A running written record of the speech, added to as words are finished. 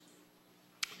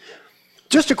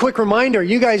Just a quick reminder,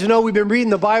 you guys know we've been reading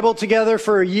the Bible together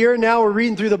for a year now. We're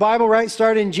reading through the Bible, right?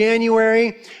 Started in January,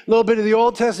 a little bit of the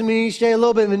Old Testament each day, a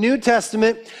little bit of the New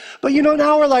Testament. But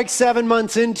now we're like 7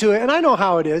 months into it, and I know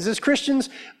how it is. As Christians,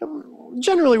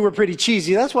 generally we're pretty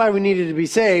cheesy. That's why we needed to be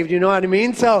saved, you know what I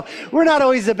mean? So we're not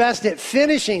always the best at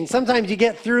finishing. Sometimes you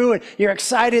get through and you're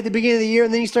excited at the beginning of the year,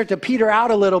 and then you start to peter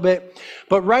out a little bit.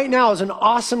 But right now is an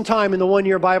awesome time in the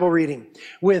one-year Bible reading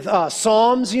with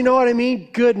Psalms, you know what I mean?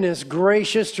 Goodness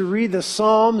gracious, to read the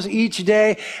Psalms each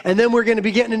day. And then we're going to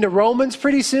be getting into Romans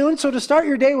pretty soon. So to start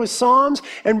your day with Psalms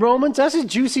and Romans, that's as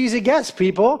juicy as it gets,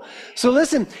 people. So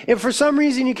listen, if for some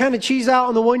reason you kind of cheese out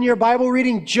on the one-year Bible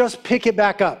reading, just pick it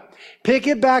back up. Pick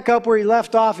it back up where you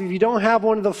left off. If you don't have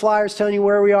one of the flyers telling you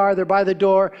where we are, they're by the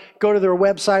door. Go to their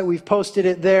website. We've posted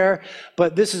it there.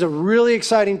 But this is a really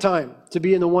exciting time to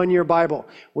be in the one-year Bible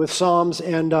with Psalms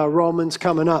and Romans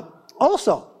coming up.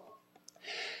 Also,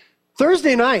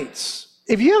 Thursday nights.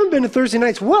 If you haven't been to Thursday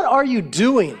nights, what are you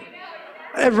doing?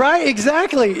 Right,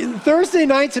 exactly. Thursday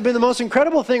nights have been the most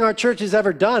incredible thing our church has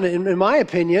ever done, in my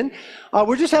opinion.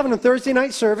 We're just having a Thursday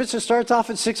night service. It starts off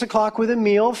at 6 o'clock with a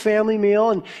meal, family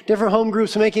meal, and different home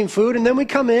groups making food. And then we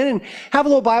come in and have a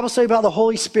little Bible study about the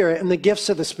Holy Spirit and the gifts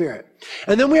of the Spirit.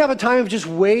 And then we have a time of just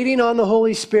waiting on the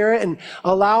Holy Spirit and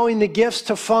allowing the gifts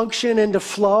to function and to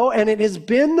flow. And it has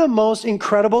been the most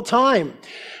incredible time.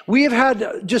 We have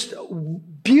had just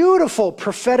beautiful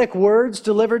prophetic words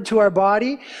delivered to our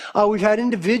body. We've had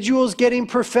individuals getting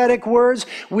prophetic words.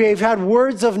 We've had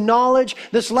words of knowledge.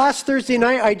 This last Thursday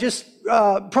night, I just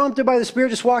prompted by the Spirit,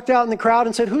 just walked out in the crowd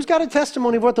and said, who's got a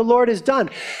testimony of what the Lord has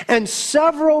done? And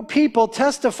several people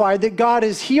testified that God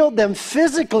has healed them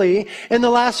physically in the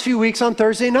last few weeks on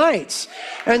Thursday nights.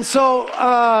 And so,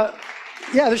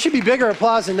 yeah, there should be bigger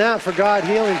applause than that for God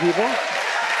healing people.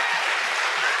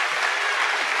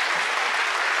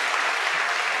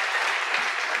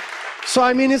 So,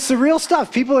 I mean, it's the real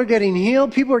stuff. People are getting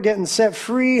healed. People are getting set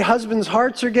free. Husbands'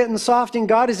 hearts are getting softened.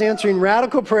 God is answering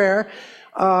radical prayer.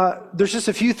 There's just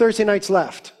a few Thursday nights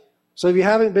left. So if you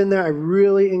haven't been there, I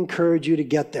really encourage you to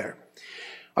get there.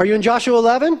 Are you in Joshua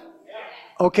 11?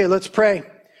 Okay, let's pray.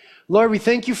 Lord, we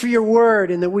thank you for your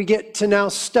word and that we get to now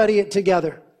study it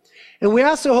together. And we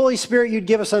ask the Holy Spirit you'd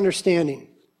give us understanding.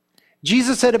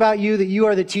 Jesus said about you that you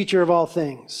are the teacher of all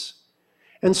things.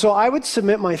 And so I would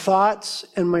submit my thoughts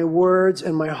and my words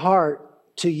and my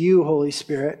heart to you, Holy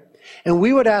Spirit. And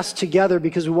we would ask together,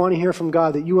 because we want to hear from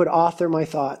God, that you would author my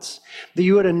thoughts, that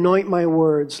you would anoint my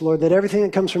words, Lord, that everything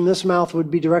that comes from this mouth would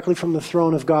be directly from the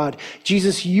throne of God.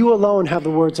 Jesus, you alone have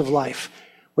the words of life.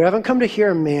 We haven't come to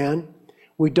hear man.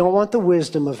 We don't want the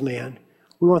wisdom of man.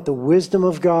 We want the wisdom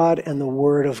of God and the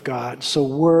word of God. So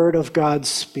word of God,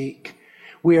 speak.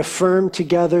 We affirm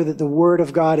together that the word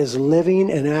of God is living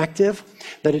and active,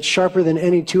 that it's sharper than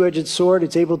any two-edged sword.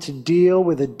 It's able to deal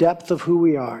with the depth of who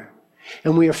we are.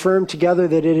 And we affirm together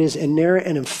that it is inerrant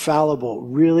and infallible,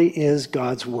 really is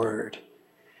God's word.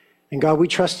 And God, we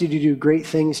trust you to do great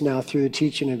things now through the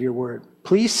teaching of your word.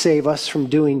 Please save us from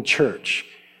doing church.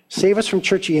 Save us from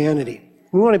churchianity.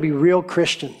 We want to be real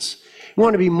Christians. We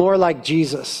want to be more like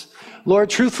Jesus.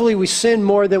 Lord, truthfully, we sin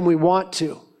more than we want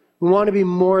to. We want to be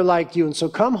more like you. And so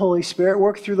come, Holy Spirit,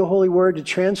 work through the Holy Word to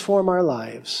transform our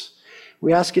lives.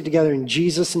 We ask it together in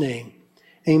Jesus' name.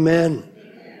 Amen.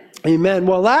 Amen.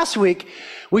 Well, last week,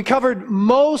 we covered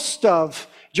most of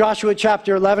Joshua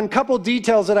chapter 11. A couple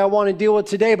details that I want to deal with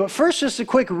today. But first, just a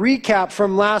quick recap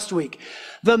from last week.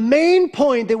 The main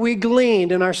point that we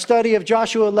gleaned in our study of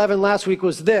Joshua 11 last week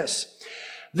was this,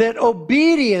 that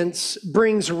obedience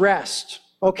brings rest.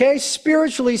 Okay,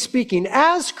 spiritually speaking,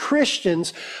 as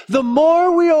Christians, the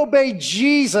more we obey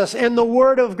Jesus and the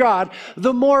Word of God,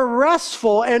 the more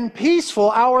restful and peaceful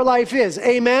our life is.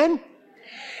 Amen?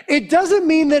 It doesn't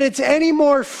mean that it's any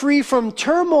more free from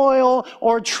turmoil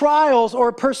or trials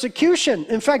or persecution.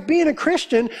 In fact, being a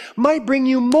Christian might bring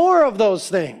you more of those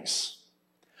things.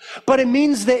 But it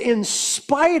means that in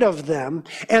spite of them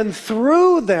and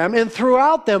through them and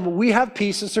throughout them, we have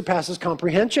peace that surpasses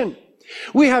comprehension.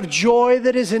 We have joy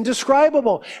that is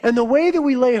indescribable. And the way that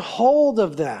we lay hold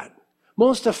of that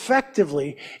most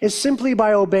effectively is simply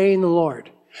by obeying the Lord.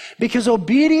 Because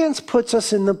obedience puts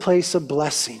us in the place of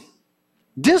blessing.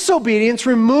 Disobedience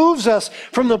removes us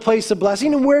from the place of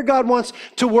blessing and where God wants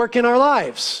to work in our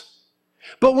lives.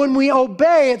 But when we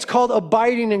obey, it's called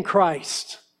abiding in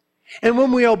Christ. And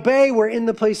when we obey, we're in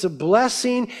the place of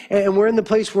blessing and we're in the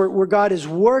place where God is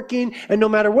working. And no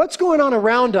matter what's going on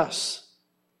around us,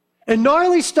 and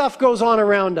gnarly stuff goes on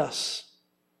around us.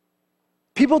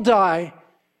 People die,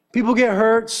 people get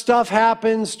hurt, stuff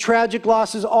happens, tragic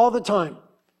losses all the time.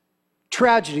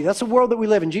 tragedy. That's the world that we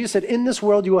live in. Jesus said, in this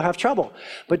world you will have trouble,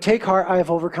 but take heart, I have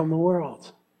overcome the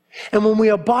world. And when we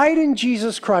abide in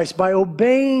Jesus Christ by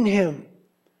obeying him,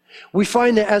 we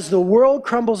find that as the world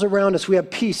crumbles around us, we have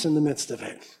peace in the midst of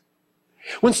it.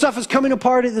 When stuff is coming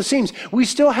apart at the seams, we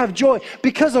still have joy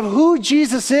because of who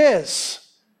Jesus is.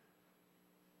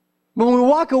 When we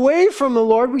walk away from the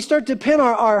Lord, we start to pin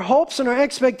our hopes and our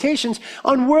expectations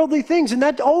on worldly things, and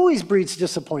that always breeds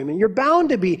disappointment. You're bound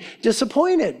to be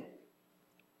disappointed.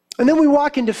 And then we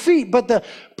walk in defeat, but the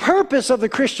purpose of the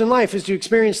Christian life is to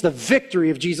experience the victory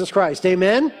of Jesus Christ.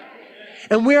 Amen?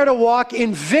 And we are to walk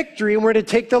in victory, and we're to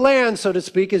take the land, so to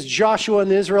speak, as Joshua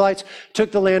and the Israelites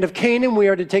took the land of Canaan. We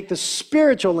are to take the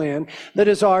spiritual land that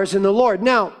is ours in the Lord.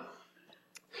 Now,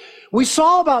 we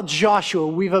saw about Joshua,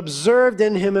 we've observed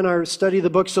in him in our study of the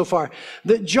book so far,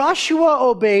 that Joshua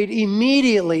obeyed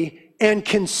immediately and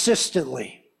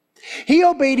consistently. He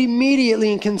obeyed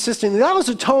immediately and consistently. That was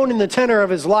the tone and the tenor of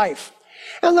his life.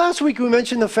 And last week we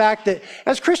mentioned the fact that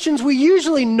as Christians, we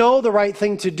usually know the right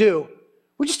thing to do.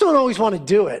 We just don't always want to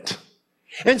do it.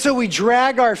 And so we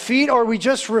drag our feet or we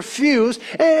just refuse,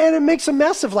 and it makes a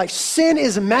mess of life. Sin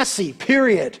is messy,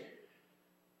 period.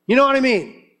 You know what I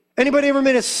mean? Anybody ever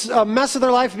made a mess of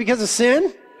their life because of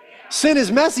sin? Sin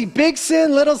is messy. Big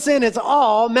sin, little sin, it's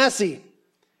all messy.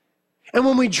 And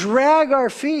when we drag our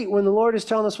feet when the Lord is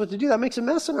telling us what to do, that makes a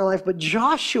mess in our life. But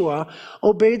Joshua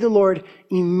obeyed the Lord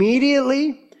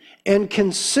immediately and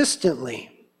consistently.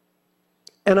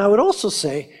 And I would also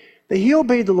say that he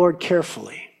obeyed the Lord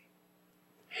carefully.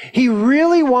 He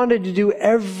really wanted to do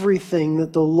everything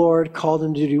that the Lord called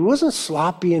him to do. He wasn't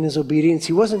sloppy in his obedience.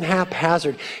 He wasn't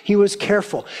haphazard. He was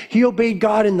careful. He obeyed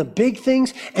God in the big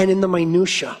things and in the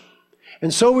minutia.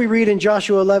 And so we read in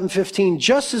Joshua 11:15,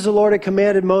 just as the Lord had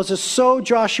commanded Moses, so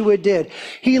Joshua did.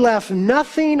 He left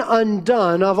nothing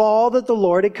undone of all that the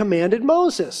Lord had commanded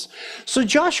Moses. So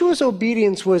Joshua's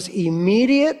obedience was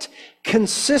immediate,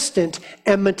 consistent,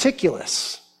 and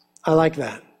meticulous. I like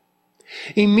that.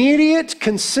 Immediate,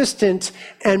 consistent,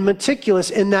 and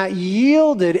meticulous, and that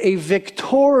yielded a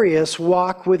victorious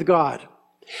walk with God,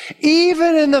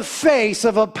 even in the face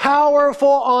of a powerful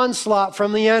onslaught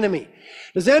from the enemy.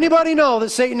 Does anybody know that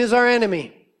Satan is our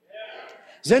enemy?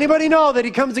 Does anybody know that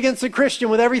he comes against the Christian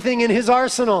with everything in his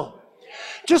arsenal?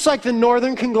 Just like the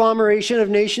northern conglomeration of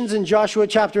nations in Joshua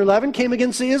chapter 11 came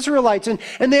against the Israelites. And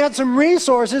they had some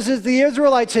resources that the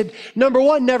Israelites had, number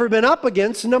one, never been up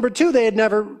against. And number two, they had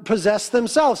never possessed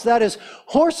themselves. That is,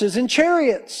 horses and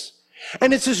chariots.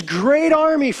 And it's this great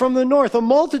army from the north. A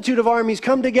multitude of armies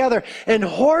come together, and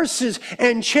horses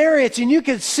and chariots. And you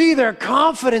could see their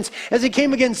confidence as they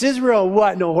came against Israel.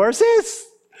 What, no horses?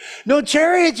 No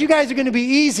chariots? You guys are going to be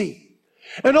easy.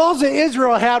 And all that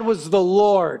Israel had was the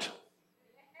Lord.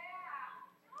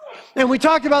 And we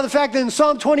talked about the fact that in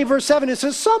Psalm 20 verse 7, it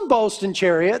says, some boast in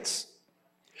chariots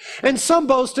and some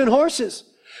boast in horses,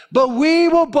 but we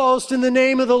will boast in the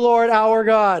name of the Lord our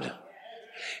God.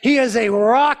 He is a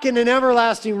rock and an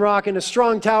everlasting rock and a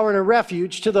strong tower and a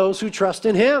refuge to those who trust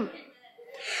in him.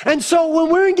 And so when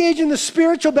we're engaged in the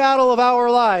spiritual battle of our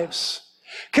lives,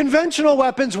 conventional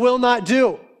weapons will not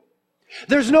do.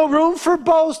 There's no room for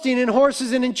boasting in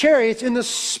horses and in chariots in the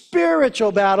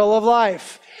spiritual battle of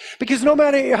life. Because no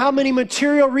matter how many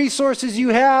material resources you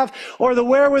have, or the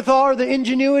wherewithal, or the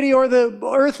ingenuity, or the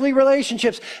earthly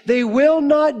relationships, they will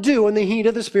not do in the heat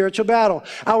of the spiritual battle.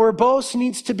 Our boast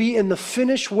needs to be in the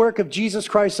finished work of Jesus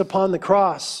Christ upon the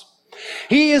cross.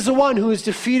 He is the one who has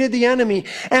defeated the enemy,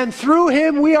 and through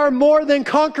him we are more than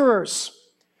conquerors.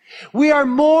 We are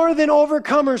more than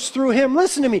overcomers through him.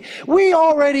 Listen to me. We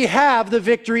already have the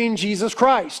victory in Jesus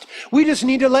Christ. We just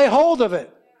need to lay hold of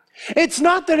it. It's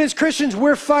not that as Christians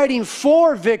we're fighting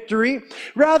for victory.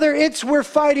 Rather, we're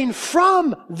fighting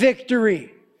from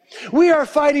victory. We are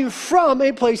fighting from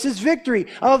a place of victory.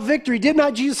 Did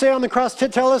not Jesus say on the cross,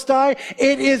 Tetelestai,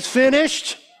 it is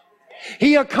finished?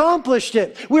 He accomplished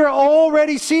it. We are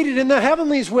already seated in the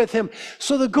heavenlies with him.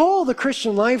 So the goal of the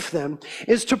Christian life then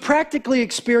is to practically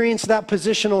experience that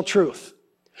positional truth.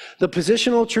 The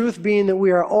positional truth being that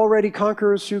we are already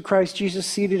conquerors through Christ Jesus,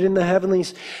 seated in the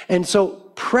heavenlies. And so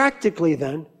practically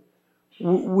then,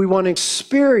 we want to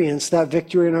experience that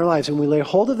victory in our lives, and we lay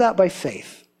hold of that by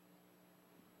faith.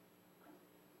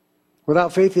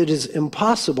 Without faith, it is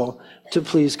impossible to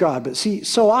please God. But see,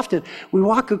 so often we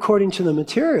walk according to the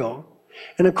material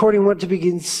and according to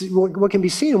what can be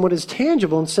seen and what is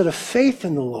tangible, instead of faith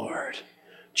in the Lord,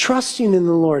 trusting in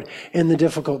the Lord in the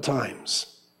difficult times.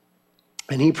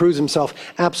 And he proves himself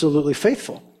absolutely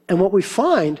faithful. And what we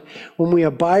find when we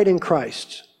abide in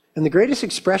Christ, and the greatest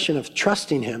expression of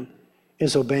trusting him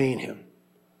is obeying him.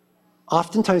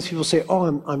 Oftentimes people say,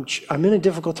 oh, I'm in a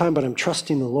difficult time, but I'm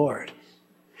trusting the Lord.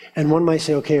 And one might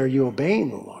say, okay, are you obeying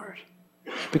the Lord?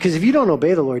 Because if you don't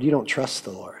obey the Lord, you don't trust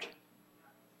the Lord.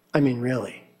 I mean,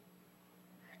 really.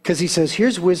 Because he says,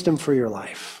 here's wisdom for your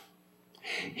life.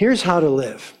 Here's how to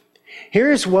live.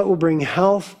 Here's what will bring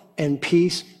health and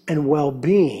peace and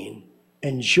well-being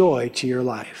and joy to your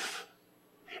life.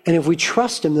 And if we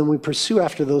trust him, then we pursue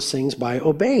after those things by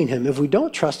obeying him. If we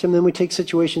don't trust him, then we take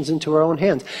situations into our own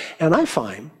hands. And I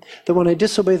find that when I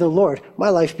disobey the Lord, my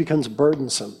life becomes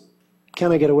burdensome.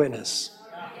 Can I get a witness?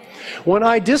 When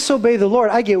I disobey the Lord,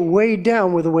 I get weighed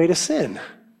down with the weight of sin.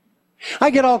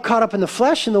 I get all caught up in the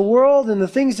flesh and the world and the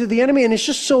things of the enemy, and it's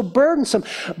just so burdensome.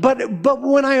 But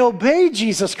when I obey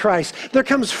Jesus Christ, there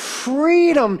comes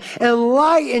freedom and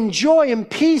light and joy and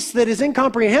peace that is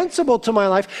incomprehensible to my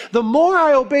life. The more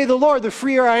I obey the Lord, the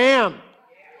freer I am.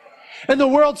 And the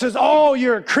world says, oh,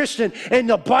 you're a Christian, and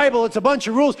the Bible, it's a bunch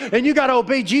of rules, and you got to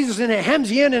obey Jesus, and it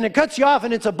hems you in, and it cuts you off,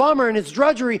 and it's a bummer, and it's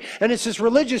drudgery, and it's this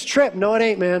religious trip. No, it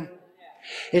ain't, man.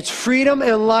 It's freedom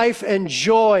and life and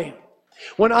joy.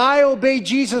 When I obey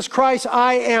Jesus Christ,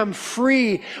 I am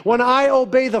free. When I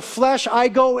obey the flesh, I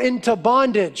go into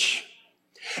bondage.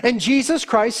 And Jesus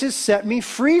Christ has set me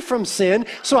free from sin,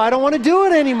 so I don't want to do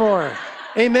it anymore.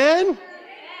 Amen?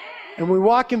 And we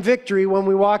walk in victory when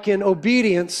we walk in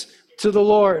obedience to the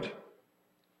Lord.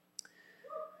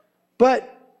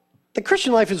 But the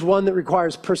Christian life is one that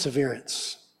requires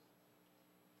perseverance.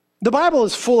 The Bible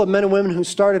is full of men and women who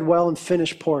started well and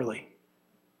finished poorly.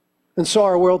 And so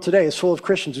our world today is full of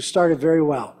Christians who started very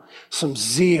well. Some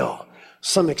zeal,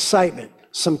 some excitement,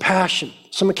 some passion,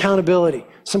 some accountability,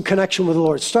 some connection with the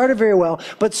Lord. Started very well,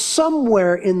 but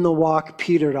somewhere in the walk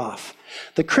petered off.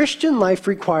 The Christian life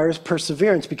requires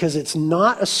perseverance because it's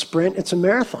not a sprint, it's a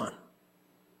marathon.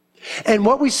 And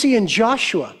what we see in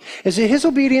Joshua is that his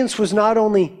obedience was not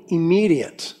only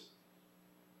immediate,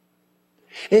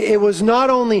 it was not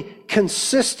only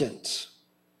consistent,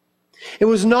 it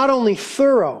was not only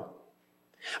thorough,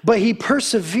 but he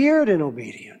persevered in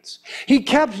obedience. He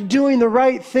kept doing the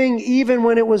right thing even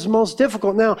when it was most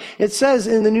difficult. Now, it says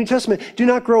in the New Testament, do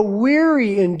not grow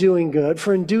weary in doing good,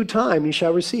 for in due time you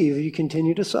shall receive if you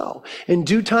continue to sow. In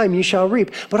due time you shall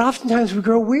reap. But oftentimes we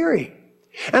grow weary.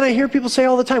 And I hear people say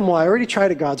all the time, well, I already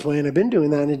tried it God's way and I've been doing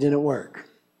that and it didn't work.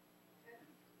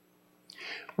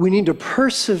 We need to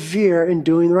persevere in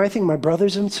doing the right thing. My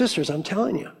brothers and sisters, I'm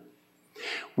telling you.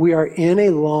 We are in a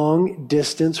long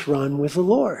distance run with the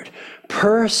Lord.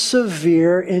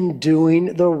 Persevere in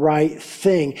doing the right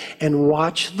thing and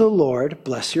watch the Lord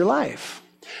bless your life.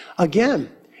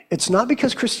 Again, it's not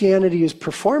because Christianity is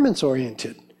performance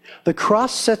oriented. The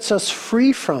cross sets us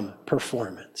free from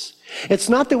performance. It's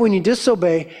not that when you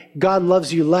disobey, God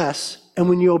loves you less, and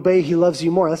when you obey, he loves you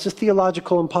more. That's a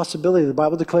theological impossibility. The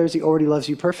Bible declares he already loves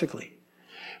you perfectly.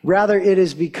 Rather, it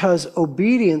is because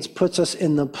obedience puts us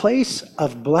in the place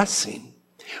of blessing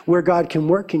where God can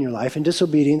work in your life, and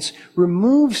disobedience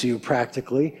removes you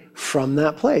practically from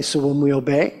that place. So when we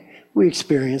obey, we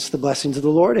experience the blessings of the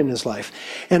Lord in his life.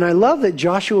 And I love that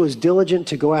Joshua was diligent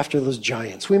to go after those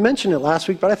giants. We mentioned it last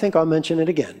week, but I think I'll mention it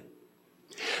again.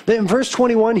 That in verse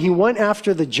 21, he went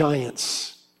after the giants.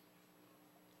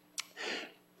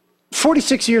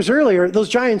 46 years earlier, those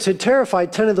giants had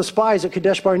terrified 10 of the spies at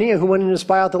Kadesh Barnea who went in to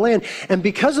spy out the land. And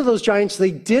because of those giants,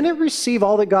 they didn't receive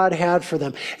all that God had for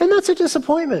them. And that's a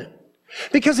disappointment.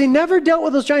 Because they never dealt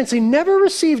with those giants. They never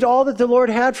received all that the Lord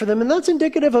had for them. And that's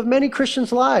indicative of many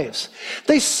Christians' lives.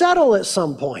 They settle at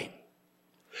some point.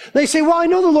 They say, well, I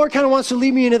know the Lord kind of wants to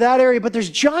lead me into that area, but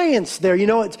there's giants there. You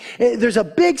know, there's a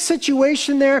big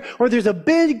situation there, or there's a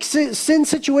big sin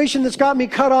situation that's got me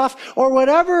cut off, or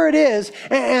whatever it is.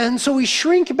 And so we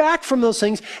shrink back from those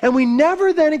things, and we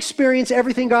never then experience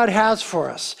everything God has for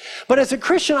us. But as a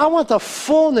Christian, I want the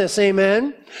fullness,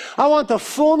 amen? I want the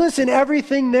fullness in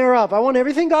everything thereof. I want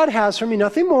everything God has for me,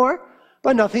 nothing more,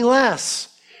 but nothing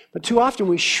less. But too often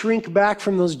we shrink back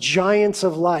from those giants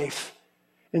of life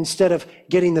instead of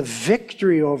getting the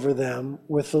victory over them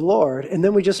with the Lord, and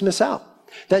then we just miss out.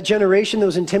 That generation that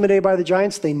was intimidated by the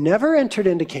giants, they never entered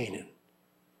into Canaan.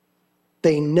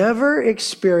 They never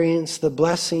experienced the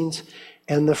blessings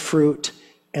and the fruit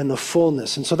and the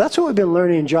fullness. And so that's what we've been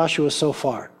learning in Joshua so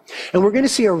far. And we're going to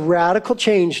see a radical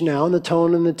change now in the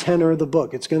tone and the tenor of the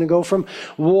book. It's going to go from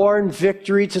war and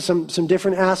victory to some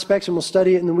different aspects, and we'll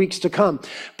study it in the weeks to come.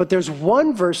 But there's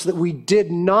one verse that we did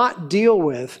not deal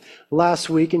with last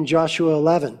week in Joshua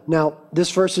 11. Now, this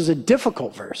verse is a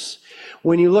difficult verse.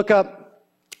 When you look up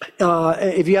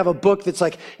If you have a book that's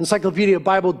like Encyclopedia of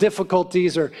Bible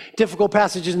Difficulties or difficult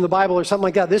passages in the Bible or something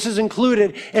like that, this is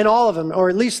included in all of them, or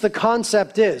at least the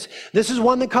concept is. This is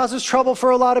one that causes trouble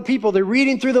for a lot of people. They're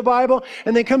reading through the Bible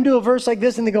and they come to a verse like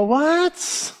this and they go,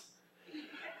 what?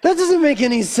 That doesn't make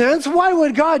any sense. Why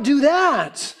would God do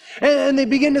that? And they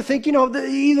begin to think,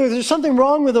 either there's something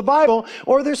wrong with the Bible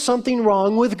or there's something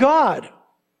wrong with God.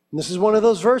 And this is one of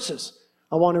those verses.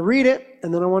 I want to read it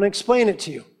and then I want to explain it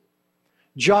to you.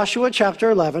 Joshua chapter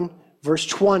 11, verse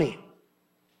 20.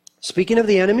 Speaking of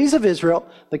the enemies of Israel,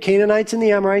 the Canaanites and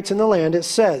the Amorites in the land, it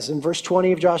says in verse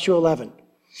 20 of Joshua 11,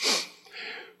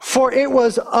 "For it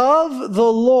was of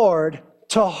the Lord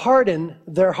to harden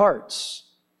their hearts,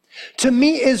 to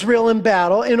meet Israel in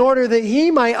battle, in order that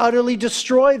he might utterly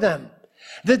destroy them,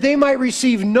 that they might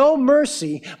receive no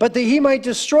mercy, but that he might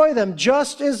destroy them,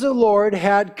 just as the Lord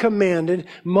had commanded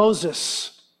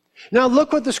Moses." Now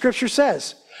look what the scripture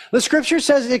says. The scripture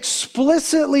says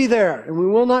explicitly there, and we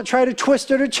will not try to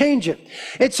twist it or change it.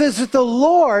 It says that the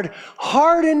Lord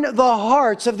hardened the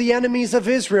hearts of the enemies of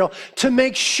Israel to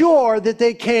make sure that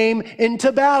they came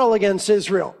into battle against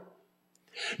Israel,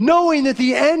 knowing that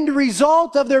the end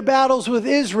result of their battles with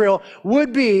Israel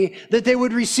would be that they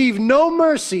would receive no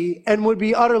mercy and would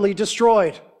be utterly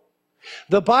destroyed.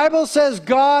 The Bible says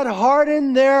God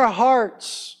hardened their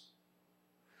hearts.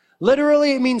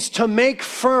 Literally, it means to make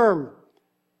firm.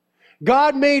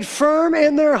 God made firm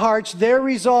in their hearts their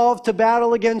resolve to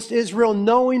battle against Israel,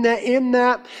 knowing that in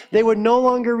that they would no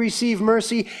longer receive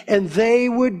mercy and they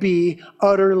would be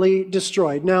utterly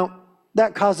destroyed. Now,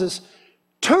 that causes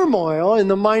turmoil in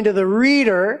the mind of the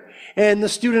reader and the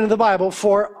student of the Bible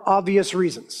for obvious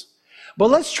reasons.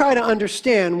 But let's try to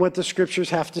understand what the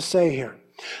scriptures have to say here.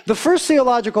 The first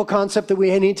theological concept that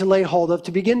we need to lay hold of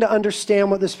to begin to understand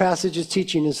what this passage is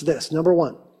teaching is this. Number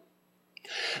one,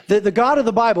 that the God of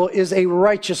the Bible is a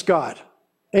righteous God.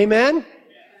 Amen?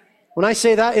 When I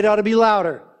say that, it ought to be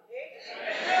louder.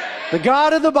 The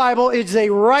God of the Bible is a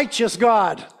righteous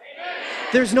God.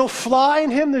 There's no flaw in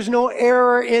him. There's no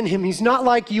error in him. He's not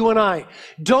like you and I.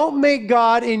 Don't make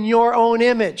God in your own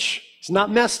image. He's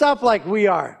not messed up like we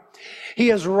are. He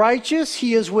is righteous.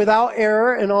 He is without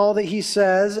error in all that he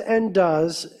says and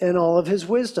does and all of his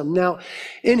wisdom. Now,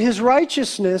 in his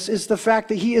righteousness is the fact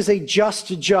that he is a just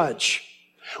judge.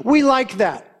 We like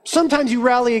that. Sometimes you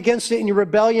rally against it in your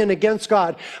rebellion against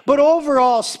God. But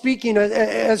overall, speaking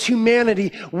as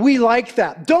humanity, we like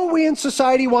that. Don't we in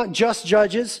society want just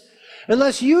judges?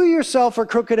 Unless you yourself are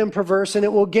crooked and perverse and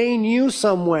it will gain you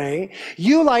some way,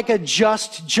 you like a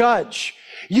just judge.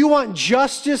 You want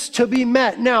justice to be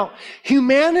met. Now,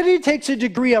 humanity takes a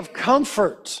degree of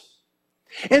comfort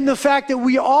in the fact that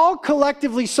we all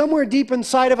collectively, somewhere deep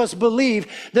inside of us, believe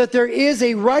that there is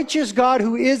a righteous God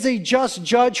who is a just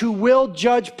judge who will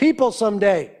judge people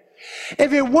someday.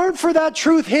 If it weren't for that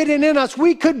truth hidden in us,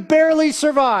 we could barely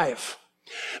survive.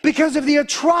 Because of the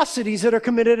atrocities that are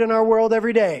committed in our world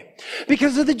every day.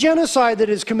 Because of the genocide that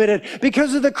is committed.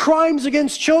 Because of the crimes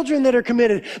against children that are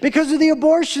committed. Because of the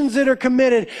abortions that are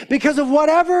committed. Because of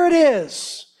whatever it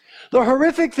is. The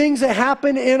horrific things that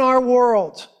happen in our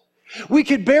world. We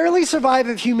could barely survive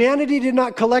if humanity did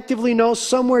not collectively know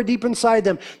somewhere deep inside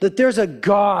them that there's a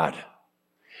God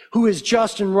who is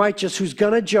just and righteous, who's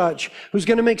going to judge, who's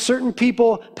going to make certain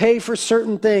people pay for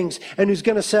certain things, and who's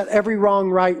going to set every wrong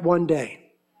right one day.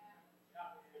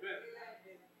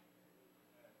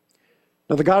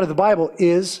 Now, the God of the Bible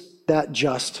is that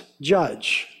just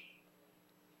judge.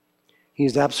 He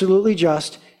is absolutely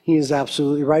just. He is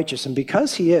absolutely righteous. And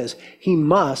because he is, he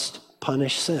must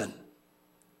punish sin.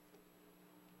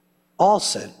 All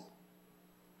sin.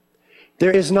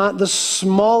 There is not the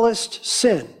smallest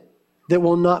sin that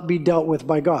will not be dealt with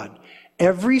by God.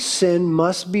 Every sin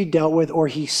must be dealt with or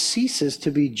he ceases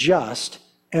to be just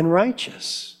and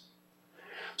righteous.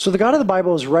 So the God of the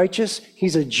Bible is righteous.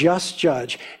 He's a just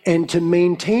judge. And to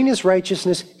maintain his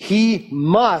righteousness, he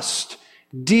must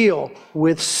deal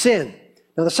with sin.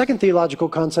 Now the second theological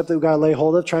concept that we've got to lay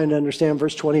hold of, trying to understand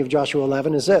verse 20 of Joshua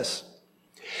 11, is this.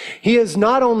 He is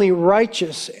not only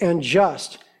righteous and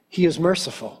just, he is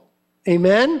merciful.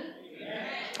 Amen?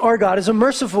 Our God is a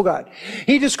merciful God.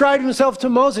 He described himself to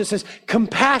Moses as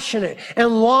compassionate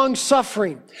and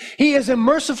long-suffering. He is a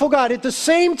merciful God. At the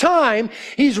same time,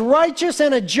 he's righteous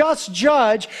and a just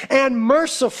judge and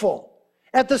merciful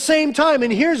at the same time.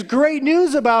 And here's great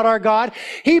news about our God.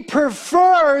 He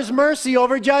prefers mercy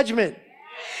over judgment.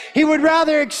 He would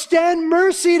rather extend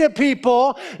mercy to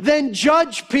people than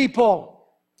judge people.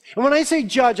 And when I say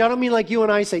judge, I don't mean like you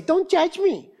and I say, don't judge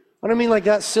me. I don't mean like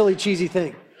that silly, cheesy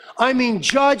thing. I mean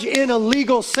judge in a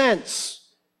legal sense.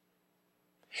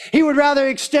 He would rather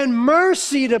extend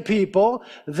mercy to people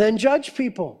than judge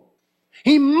people.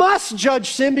 He must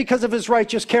judge sin because of his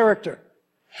righteous character.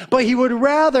 But he would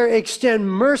rather extend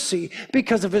mercy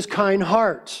because of his kind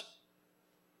heart.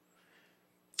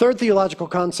 Third theological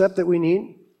concept that we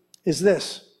need is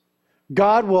this: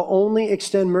 God will only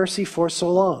extend mercy for so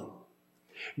long.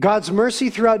 God's mercy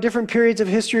throughout different periods of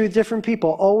history with different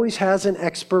people always has an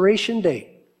expiration date.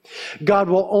 God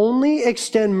will only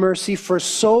extend mercy for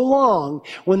so long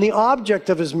when the object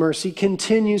of his mercy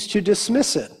continues to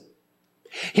dismiss it.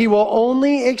 He will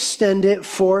only extend it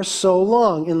for so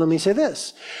long. And let me say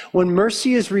this: when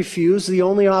mercy is refused, the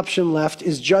only option left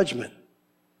is judgment.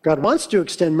 God wants to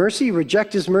extend mercy.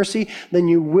 Reject his mercy, then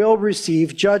you will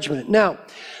receive judgment. Now,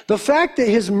 the fact that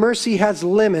his mercy has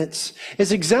limits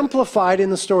is exemplified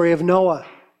in the story of Noah.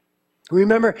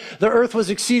 Remember, the earth was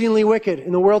exceedingly wicked,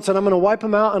 and the world said, I'm going to wipe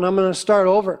them out and I'm going to start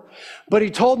over. But he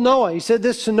told Noah, he said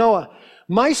this to Noah: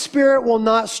 my spirit will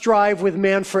not strive with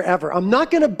man forever. I'm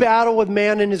not going to battle with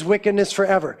man and his wickedness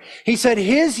forever. He said,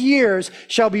 his years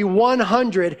shall be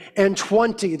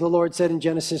 120, the Lord said in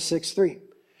Genesis 6:3.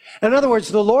 In other words,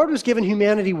 the Lord was giving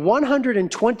humanity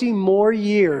 120 more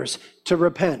years to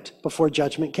repent before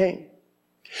judgment came.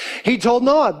 He told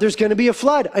Noah, there's going to be a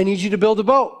flood. I need you to build a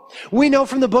boat. We know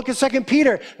from the book of 2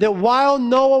 Peter that while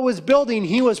Noah was building,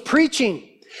 he was preaching,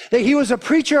 that he was a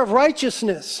preacher of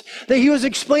righteousness, that he was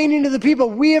explaining to the people,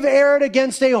 we have erred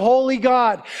against a holy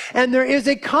God, and there is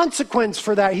a consequence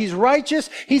for that. He's righteous,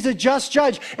 he's a just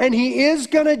judge, and he is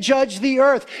going to judge the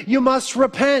earth. You must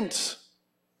repent.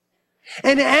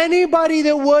 And anybody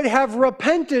that would have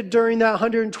repented during that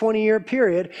 120-year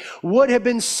period would have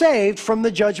been saved from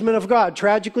the judgment of God.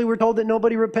 Tragically, we're told that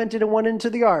nobody repented and went into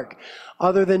the ark,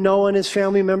 other than Noah and his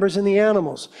family members and the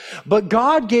animals. But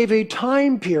God gave a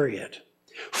time period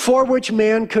for which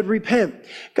man could repent.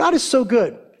 God is so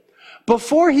good.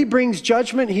 Before he brings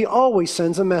judgment, he always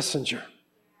sends a messenger.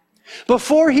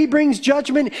 Before he brings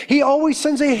judgment, he always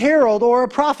sends a herald or a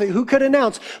prophet who could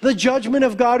announce the judgment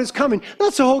of God is coming.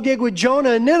 That's the whole gig with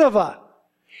Jonah and Nineveh.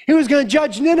 He was going to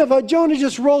judge Nineveh. Jonah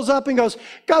just rolls up and goes,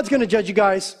 God's going to judge you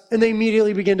guys. And they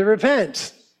immediately begin to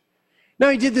repent. Now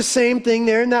he did the same thing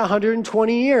there in that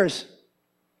 120 years.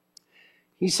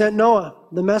 He sent Noah,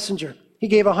 the messenger. He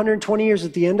gave 120 years.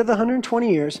 At the end of the 120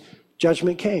 years,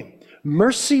 judgment came.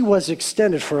 Mercy was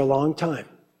extended for a long time,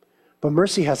 but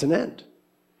mercy has an end.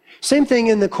 Same thing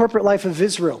in the corporate life of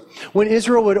Israel. When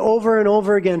Israel would over and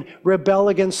over again rebel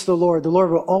against the Lord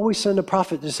will always send a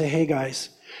prophet to say, hey guys,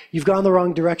 you've gone the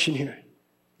wrong direction here.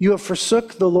 You have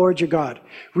forsook the Lord your God.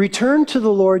 Return to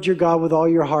the Lord your God with all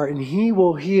your heart, and he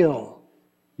will heal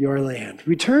your land.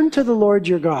 Return to the Lord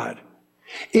your God.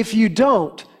 If you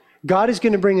don't, God is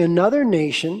going to bring another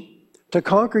nation to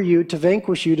conquer you, to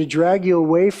vanquish you, to drag you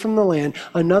away from the land,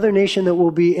 another nation that will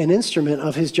be an instrument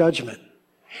of his judgment.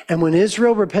 And when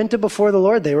Israel repented before the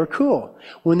Lord, they were cool.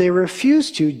 When they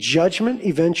refused to, judgment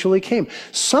eventually came.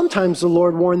 Sometimes the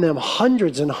Lord warned them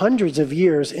hundreds and hundreds of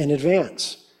years in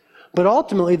advance. But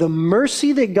ultimately, the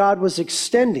mercy that God was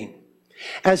extending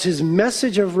as his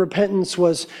message of repentance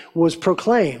was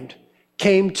proclaimed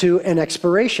came to an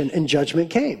expiration, and judgment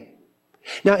came.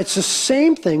 Now, it's the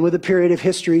same thing with the period of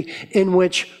history in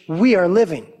which we are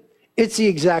living. It's the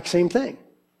exact same thing.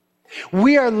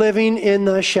 We are living in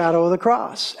the shadow of the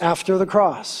cross, after the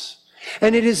cross.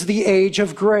 And it is the age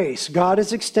of grace. God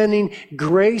is extending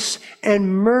grace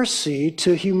and mercy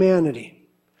to humanity.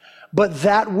 But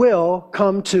that will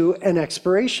come to an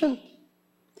expiration.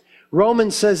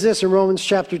 Romans says this in Romans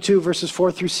chapter 2, verses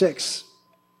 4-6.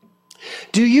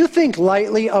 Do you think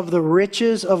lightly of the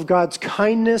riches of God's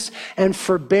kindness and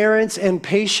forbearance and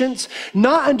patience,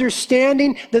 not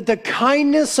understanding that the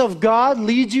kindness of God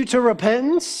leads you to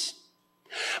repentance?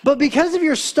 But because of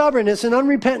your stubbornness and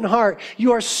unrepentant heart,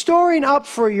 you are storing up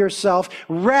for yourself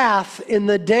wrath in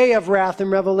the day of wrath and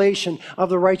revelation of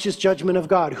the righteous judgment of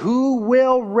God, who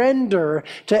will render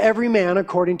to every man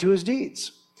according to his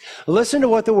deeds. Listen to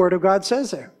what the Word of God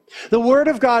says there. The Word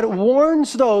of God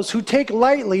warns those who take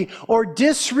lightly or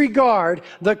disregard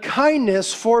the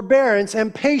kindness, forbearance,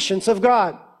 and patience of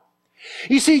God.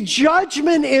 You see,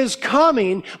 judgment is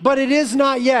coming, but it is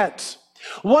not yet.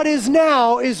 What is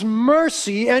now is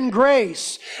mercy and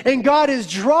grace. And God is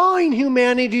drawing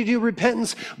humanity to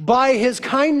repentance by his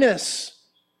kindness.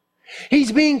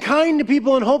 He's being kind to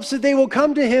people in hopes that they will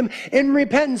come to him in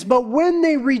repentance. But when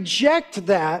they reject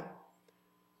that,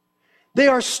 they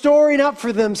are storing up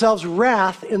for themselves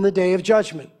wrath in the day of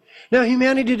judgment. Now,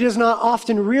 humanity does not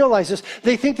often realize this.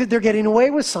 They think that they're getting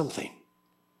away with something.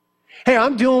 Hey,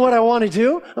 I'm doing what I want to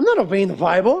do. I'm not obeying the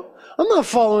Bible. I'm not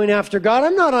following after God.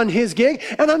 I'm not on his gig,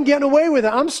 and I'm getting away with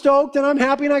it. I'm stoked, and I'm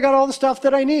happy, and I got all the stuff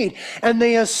that I need. And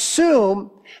they assume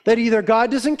that either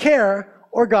God doesn't care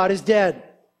or God is dead.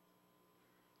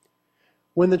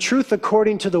 When the truth,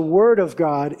 according to the Word of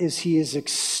God, is he is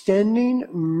extending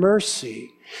mercy,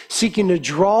 seeking to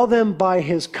draw them by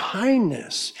his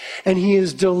kindness, and he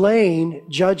is delaying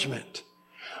judgment.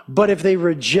 But if they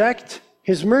reject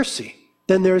his mercy,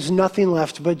 then there is nothing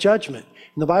left but judgment.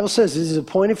 And the Bible says it is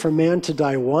appointed for man to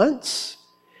die once,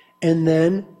 and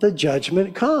then the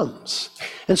judgment comes.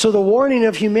 And so the warning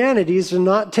of humanity is to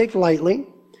not take lightly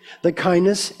the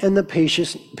kindness and the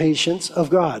patience of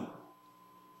God.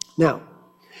 Now,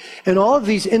 in all of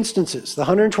these instances, the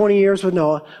 120 years with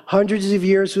Noah, hundreds of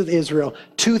years with Israel,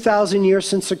 2,000 years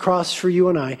since the cross for you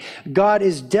and I, God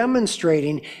is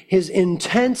demonstrating his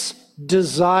intense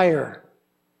desire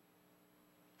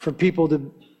for people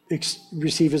to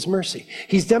receive his mercy.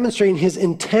 He's demonstrating his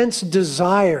intense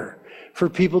desire for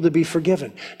people to be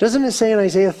forgiven. Doesn't it say in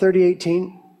Isaiah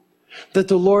 30:18 that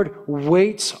the Lord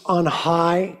waits on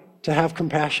high to have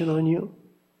compassion on you?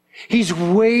 He's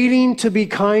waiting to be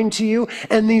kind to you,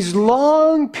 and these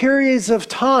long periods of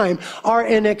time are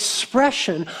an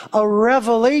expression, a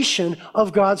revelation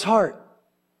of God's heart.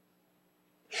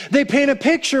 They paint a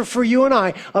picture for you and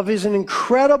I of his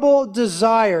incredible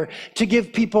desire to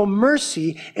give people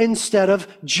mercy instead of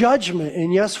judgment.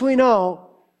 And yes, we know,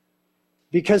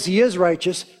 because he is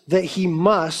righteous, that he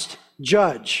must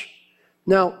judge.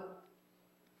 Now,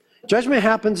 judgment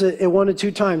happens at one of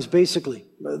two times, basically,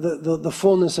 the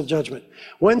fullness of judgment.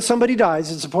 When somebody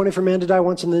dies, it's appointed for man to die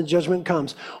once and then judgment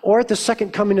comes, or at the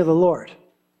second coming of the Lord.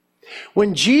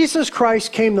 When Jesus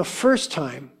Christ came the first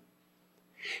time,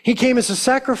 he came as a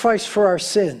sacrifice for our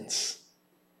sins,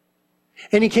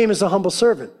 and he came as a humble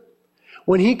servant.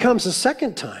 When he comes the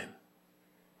second time,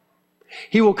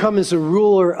 he will come as the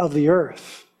ruler of the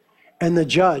earth and the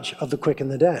judge of the quick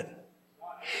and the dead.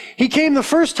 He came the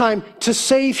first time to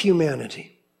save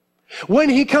humanity. When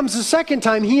he comes the second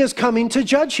time, he is coming to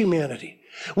judge humanity.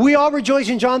 We all rejoice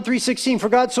in John 3:16, for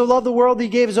God so loved the world that he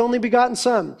gave his only begotten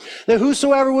Son, that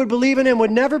whosoever would believe in him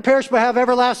would never perish but have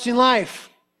everlasting life.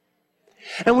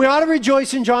 And we ought to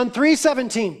rejoice in John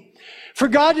 3:17, for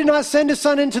God did not send his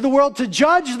Son into the world to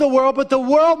judge the world, but the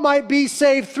world might be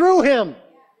saved through him.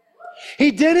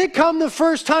 He didn't come the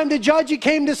first time to judge, he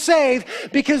came to save,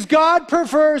 because God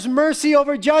prefers mercy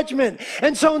over judgment.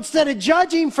 And so instead of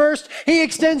judging first, he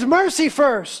extends mercy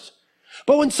first.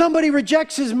 But when somebody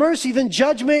rejects his mercy, then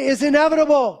judgment is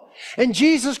inevitable. And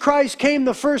Jesus Christ came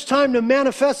the first time to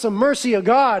manifest the mercy of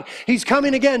God. He's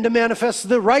coming again to manifest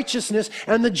the righteousness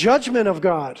and the judgment of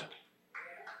God.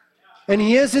 And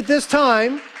he is at this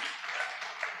time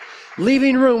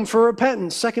leaving room for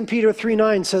repentance. 2 Peter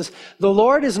 3:9 says, the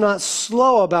Lord is not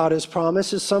slow about his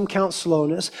promise, as some count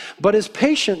slowness, but is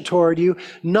patient toward you,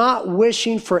 not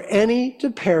wishing for any to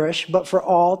perish, but for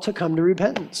all to come to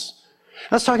repentance.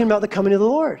 That's talking about the coming of the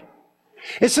Lord.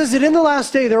 It says that in the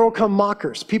last day there will come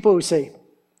mockers, people who say,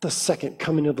 the second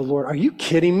coming of the Lord. Are you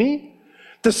kidding me?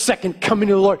 The second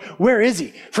coming of the Lord. Where is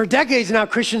he? For decades now,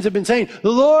 Christians have been saying,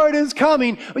 the Lord is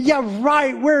coming. Yeah,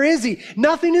 right. Where is he?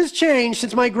 Nothing has changed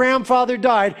since my grandfather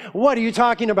died. What are you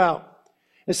talking about?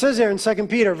 It says there in 2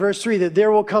 Peter verse 3 that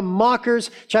there will come mockers,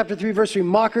 chapter 3, verse 3,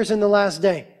 mockers in the last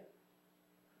day.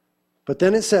 But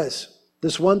then it says,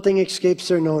 this one thing escapes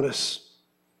their notice,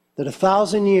 that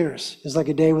 1,000 years is like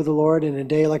a day with the Lord, and a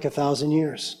day like 1,000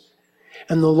 years.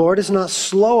 And the Lord is not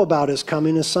slow about his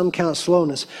coming, as some count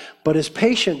slowness, but is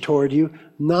patient toward you,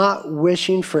 not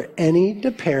wishing for any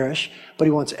to perish, but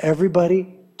he wants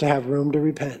everybody to have room to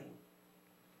repent.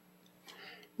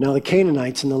 Now the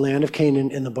Canaanites in the land of Canaan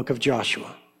in the book of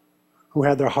Joshua, who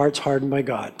had their hearts hardened by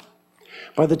God,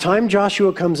 by the time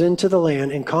Joshua comes into the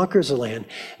land and conquers the land,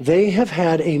 they have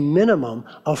had a minimum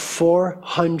of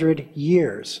 400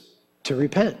 years to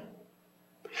repent.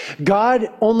 God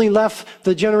only left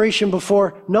the generation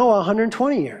before Noah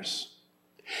 120 years.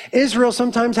 Israel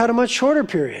sometimes had a much shorter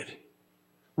period.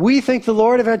 We think the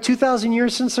Lord have had 2,000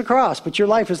 years since the cross, but your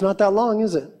life is not that long,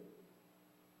 is it?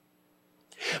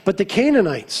 But the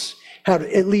Canaanites had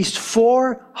at least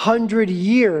 400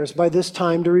 years by this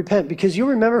time to repent, because you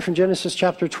remember from Genesis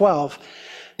chapter 12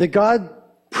 that God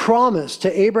promised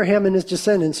to Abraham and his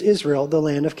descendants, Israel, the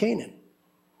land of Canaan.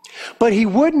 But he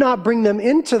would not bring them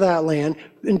into that land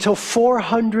until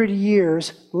 400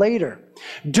 years later.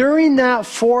 During that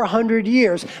 400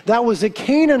 years, that was the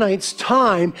Canaanites'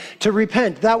 time to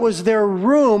repent. That was their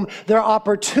room, their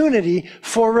opportunity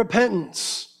for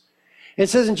repentance. It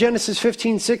says in Genesis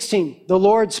 15:16, the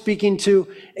Lord speaking to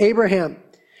Abraham,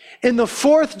 In the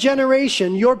 4th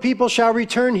generation, your people shall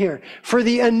return here, for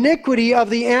the iniquity of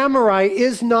the Amorite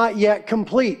is not yet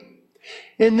complete.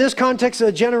 In this context,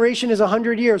 a generation is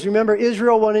 100 years. Remember,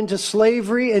 Israel went into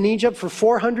slavery in Egypt for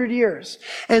 400 years.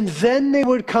 And then they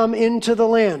would come into the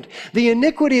land. The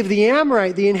iniquity of the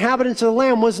Amorite, the inhabitants of the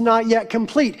land, was not yet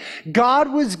complete.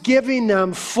 God was giving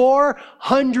them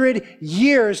 400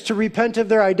 years to repent of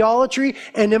their idolatry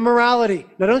and immorality.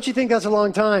 Now, don't you think that's a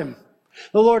long time?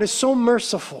 The Lord is so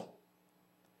merciful.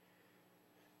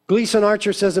 Gleason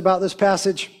Archer says about this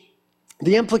passage,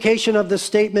 the implication of this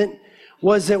statement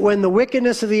was that when the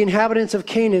wickedness of the inhabitants of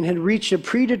Canaan had reached a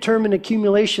predetermined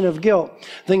accumulation of guilt,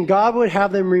 then God would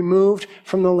have them removed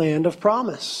from the land of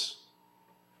promise.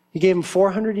 He gave them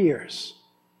 400 years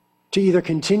to either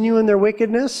continue in their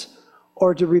wickedness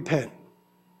or to repent.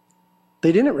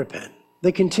 They didn't repent.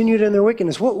 They continued in their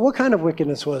wickedness. What kind of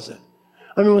wickedness was it?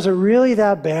 I mean, was it really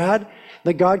that bad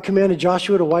that God commanded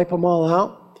Joshua to wipe them all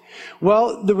out?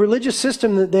 Well, the religious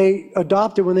system that they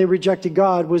adopted when they rejected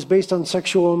God was based on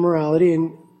sexual immorality,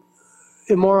 and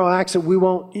immoral acts that we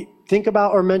won't think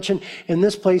about or mention in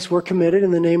this place were committed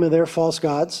in the name of their false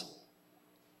gods.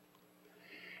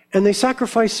 And they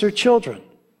sacrificed their children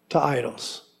to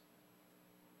idols.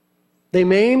 They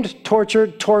maimed,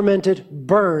 tortured, tormented,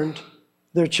 burned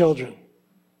their children.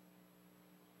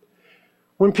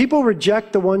 When people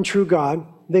reject the one true God,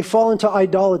 they fall into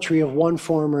idolatry of one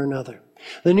form or another.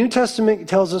 The New Testament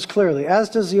tells us clearly, as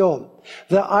does the Old,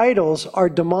 that idols are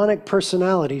demonic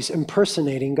personalities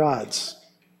impersonating gods.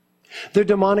 They're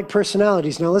demonic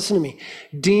personalities. Now listen to me.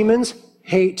 Demons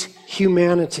hate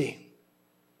humanity.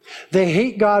 They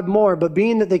hate God more, but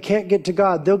being that they can't get to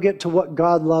God, they'll get to what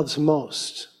God loves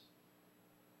most,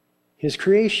 His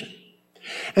creation.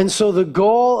 And so the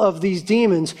goal of these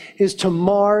demons is to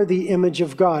mar the image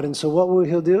of God. And so what will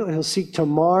He'll do? He'll seek to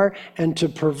mar and to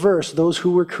perverse those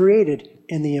who were created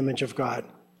in the image of God.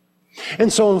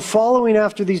 And so in following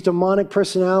after these demonic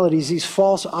personalities, these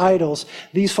false idols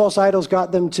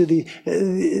got them to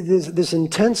this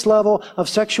intense level of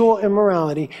sexual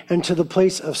immorality and to the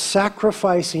place of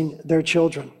sacrificing their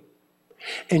children.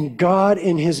 And God,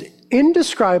 in His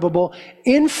indescribable,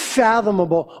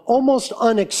 unfathomable, almost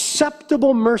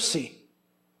unacceptable mercy,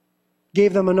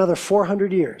 gave them another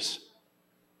 400 years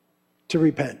to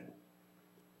repent.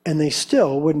 And they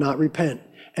still would not repent.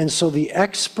 And so the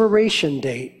expiration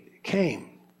date came.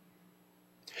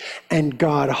 And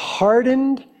God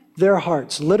hardened their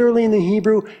hearts, literally in the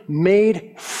Hebrew,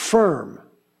 made firm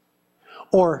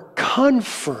or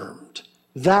confirmed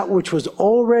that which was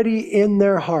already in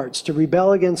their hearts to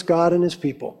rebel against God and His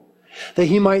people, that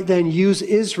He might then use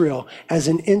Israel as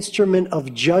an instrument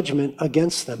of judgment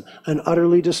against them and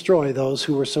utterly destroy those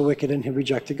who were so wicked and who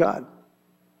rejected God.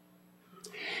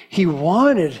 He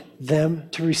wanted them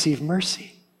to receive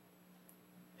mercy.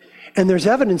 And there's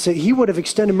evidence that He would have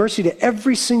extended mercy to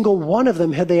every single one of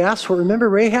them had they asked for it. Remember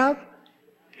Rahab?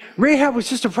 Rahab was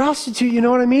just a prostitute, you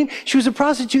know what I mean? She was a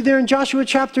prostitute there in Joshua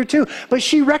chapter 2. But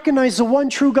she recognized the one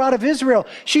true God of Israel.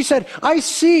 She said, I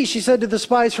see, she said to the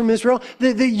spies from Israel,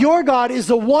 that your God is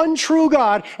the one true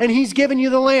God, and He's given you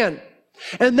the land.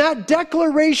 And that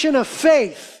declaration of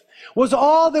faith was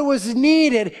all that was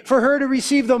needed for her to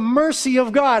receive the mercy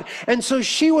of God. And so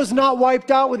she was not wiped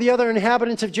out with the other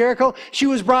inhabitants of Jericho. She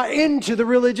was brought into the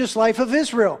religious life of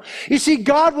Israel. You see,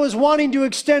 God was wanting to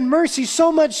extend mercy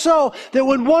so much so that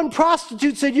when one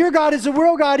prostitute said, your God is the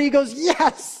real God, He goes,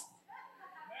 yes.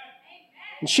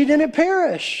 And she didn't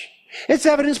perish. It's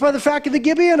evidenced by the fact of the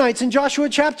Gibeonites in Joshua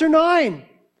chapter 9.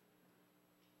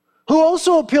 Who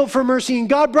also appealed for mercy, and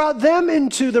God brought them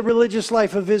into the religious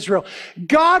life of Israel.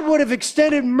 God would have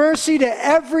extended mercy to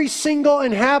every single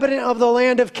inhabitant of the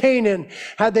land of Canaan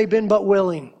had they been but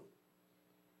willing.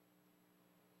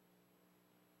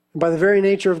 And by the very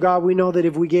nature of God, we know that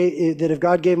if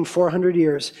God gave them 400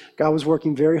 years, God was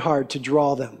working very hard to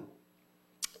draw them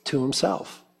to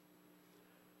Himself.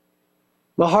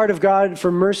 The heart of God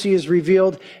for mercy is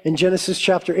revealed in Genesis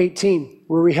chapter 18,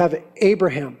 where we have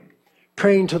Abraham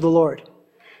praying to the Lord.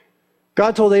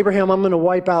 God told Abraham, I'm going to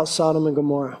wipe out Sodom and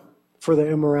Gomorrah for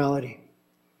their immorality.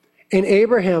 And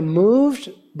Abraham, moved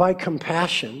by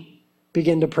compassion,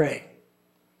 began to pray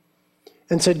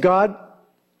and said, God,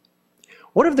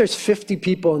 what if there's 50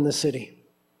 people in the city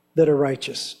that are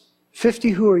righteous?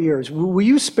 50 who are yours. Will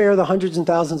you spare the hundreds and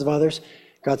thousands of others?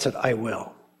 God said, I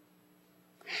will.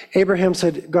 Abraham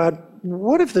said, God,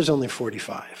 what if there's only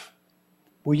 45?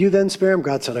 Will you then spare them?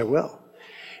 God said, I will.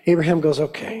 Abraham goes,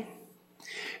 okay,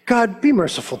 God, be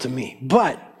merciful to me.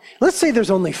 But let's say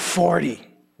there's only 40.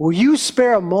 Will you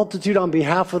spare a multitude on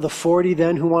behalf of the 40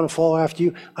 then who want to follow after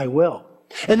you? I will.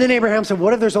 And then Abraham said,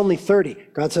 what if there's only 30?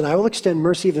 God said, I will extend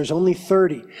mercy if there's only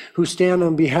 30 who stand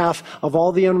on behalf of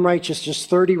all the unrighteous, just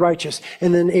 30 righteous.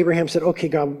 And then Abraham said, okay,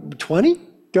 God, 20?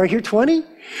 Do I hear 20?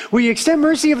 Will you extend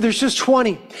mercy if there's just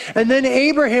 20? And then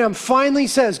Abraham finally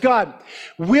says, God,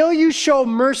 will you show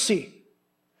mercy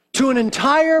to an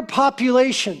entire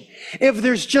population if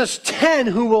there's just 10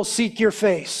 who will seek your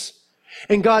face?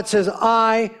 And God says,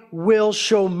 I will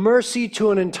show mercy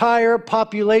to an entire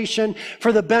population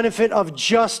for the benefit of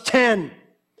just 10.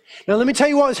 Now let me tell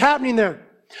you what was happening there.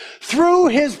 Through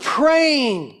his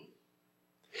praying,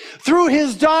 through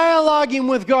his dialoguing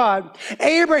with God,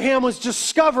 Abraham was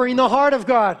discovering the heart of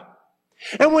God.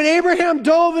 And when Abraham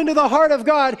dove into the heart of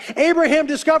God, Abraham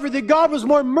discovered that God was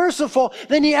more merciful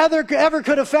than he ever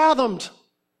could have fathomed.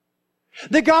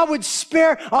 That God would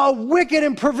spare a wicked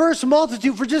and perverse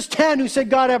multitude for just 10 who said,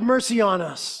 God, have mercy on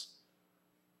us.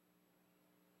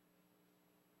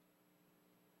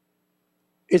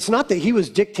 It's not that he was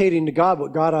dictating to God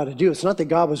what God ought to do. It's not that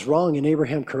God was wrong and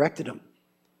Abraham corrected him.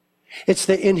 It's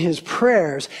that in his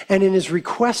prayers and in his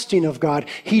requesting of God,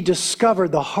 he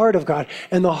discovered the heart of God.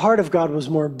 And the heart of God was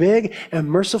more big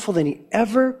and merciful than he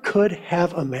ever could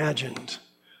have imagined.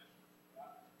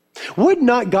 Would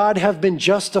not God have been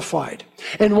justified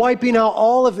in wiping out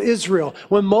all of Israel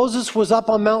when Moses was up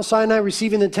on Mount Sinai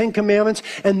receiving the 10 Commandments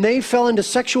and they fell into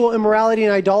sexual immorality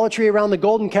and idolatry around the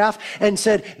golden calf and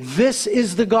said, this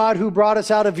is the God who brought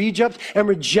us out of Egypt, and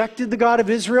rejected the God of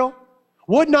Israel?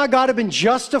 Would not God have been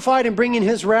justified in bringing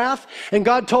his wrath? And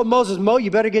God told Moses, Mo,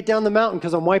 you better get down the mountain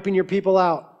because I'm wiping your people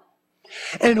out.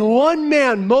 And one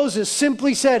man, Moses,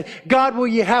 simply said, God, will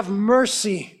you have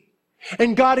mercy?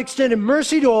 And God extended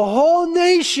mercy to a whole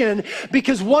nation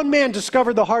because one man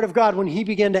discovered the heart of God when he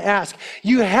began to ask.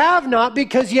 You have not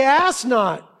because you ask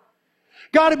not.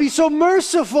 God would be so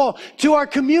merciful to our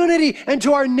community and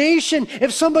to our nation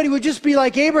if somebody would just be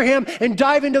like Abraham and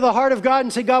dive into the heart of God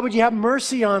and say, God, would you have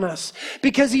mercy on us?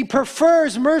 Because he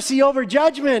prefers mercy over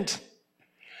judgment.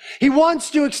 He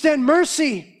wants to extend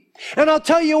mercy. And I'll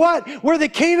tell you what, where the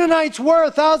Canaanites were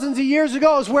thousands of years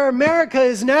ago is where America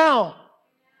is now.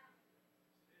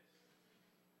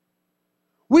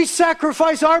 We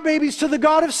sacrifice our babies to the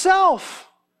God of self.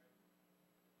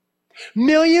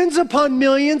 Millions upon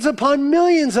millions upon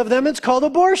millions of them. It's called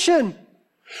abortion.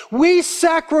 We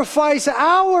sacrifice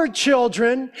our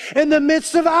children in the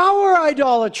midst of our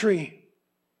idolatry.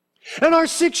 And our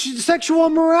sexual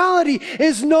morality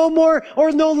is no more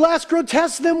or no less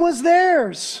grotesque than was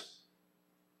theirs.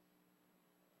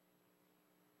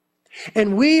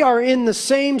 And we are in the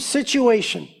same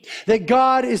situation that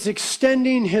God is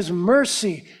extending his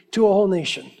mercy to a whole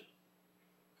nation.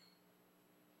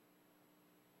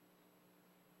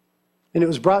 And it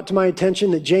was brought to my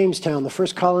attention that Jamestown, the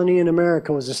first colony in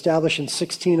America, was established in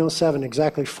 1607,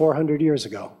 exactly 400 years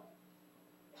ago.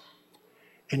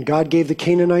 And God gave the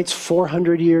Canaanites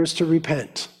 400 years to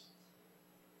repent.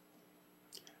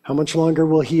 How much longer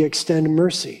will he extend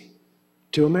mercy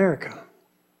to America?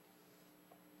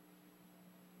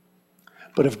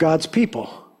 But if God's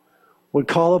people would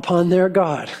call upon their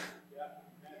God,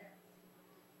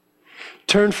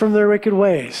 turn from their wicked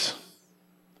ways,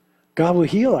 God will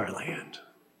heal our land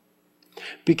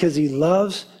because he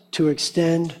loves to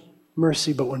extend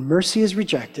mercy. But when mercy is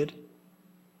rejected,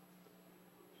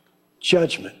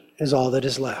 judgment is all that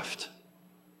is left.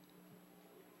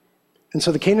 And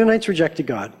so the Canaanites rejected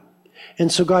God.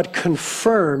 And so God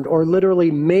confirmed, or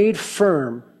literally made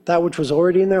firm, that which was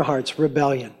already in their hearts,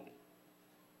 rebellion.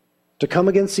 To come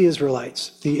against the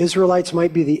Israelites. The Israelites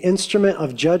might be the instrument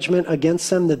of judgment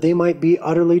against them, that they might be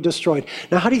utterly destroyed.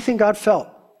 Now, how do you think God felt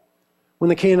when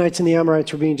the Canaanites and the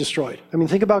Amorites were being destroyed? I mean,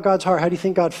 think about God's heart. How do you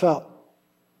think God felt?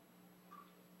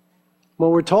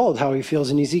 Well, we're told how he feels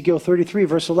in Ezekiel 33,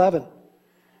 verse 11.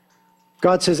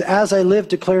 God says, as I live,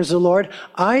 declares the Lord,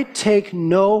 I take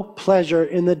no pleasure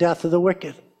in the death of the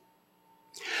wicked,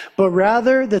 but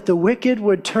rather that the wicked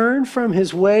would turn from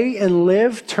his way and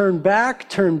live. Turn back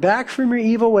from your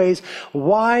evil ways.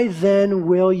 Why then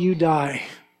will you die?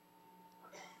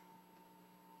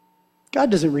 God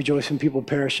doesn't rejoice when people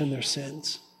perish in their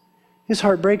sins. His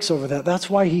heart breaks over that. That's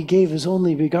why he gave his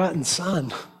only begotten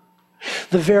Son,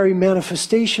 the very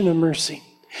manifestation of mercy.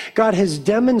 God has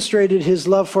demonstrated his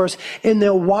love for us in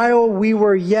that while we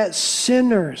were yet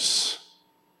sinners,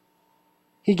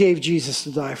 he gave Jesus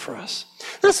to die for us.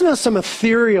 That's not some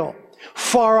ethereal,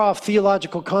 far-off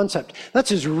theological concept.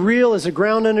 That's as real as the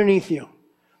ground underneath you,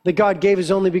 that God gave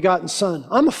his only begotten Son.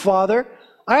 I'm a father.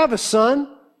 I have a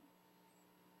son.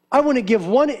 I want to give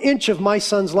 1 inch of my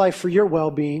son's life for your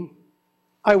well-being.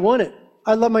 I want it.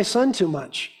 I love my son too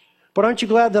much. But aren't you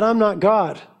glad that I'm not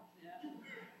God?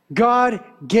 God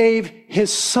gave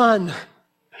his Son.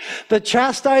 The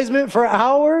chastisement for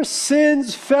our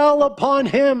sins fell upon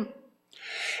him.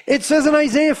 It says in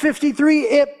Isaiah 53,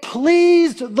 it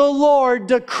pleased the Lord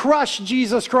to crush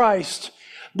Jesus Christ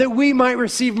that we might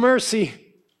receive mercy.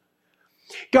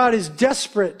 God is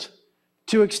desperate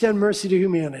to extend mercy to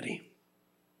humanity.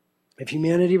 If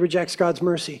humanity rejects God's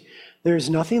mercy, there is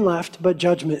nothing left but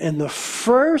judgment. And the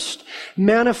first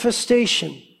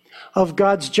manifestation of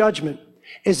God's judgment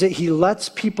is that he lets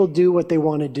people do what they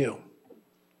want to do.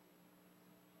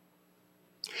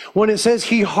 When it says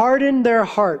he hardened their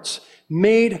hearts,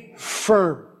 made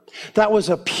firm, that was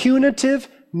a punitive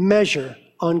measure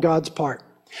on God's part.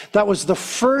 That was the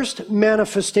first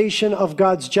manifestation of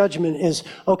God's judgment is,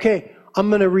 okay, I'm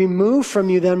going to remove from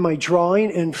you then my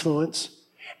drawing influence,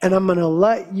 and I'm going to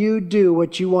let you do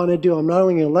what you want to do. I'm not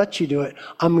only going to let you do it,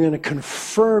 I'm going to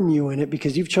confirm you in it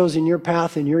because you've chosen your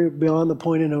path and you're beyond the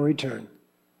point of no return.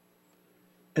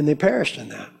 And they perished in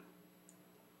that.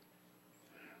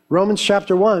 Romans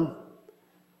chapter 1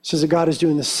 says that God is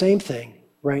doing the same thing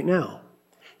right now.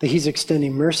 That he's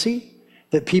extending mercy,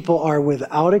 that people are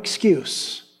without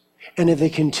excuse. And if they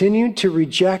continue to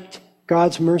reject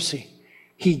God's mercy,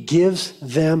 he gives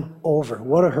them over.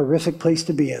 What a horrific place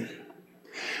to be in.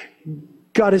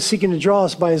 God is seeking to draw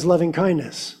us by his loving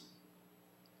kindness.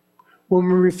 When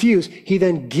we refuse, he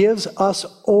then gives us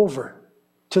over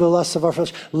to the lusts of our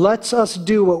flesh. Lets us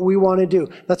do what we want to do.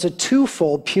 That's a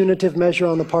twofold punitive measure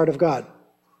on the part of God.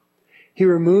 He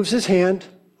removes his hand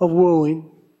of wooing,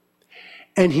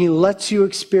 and he lets you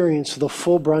experience the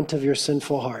full brunt of your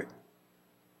sinful heart.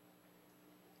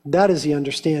 That is the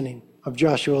understanding of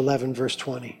Joshua 11, verse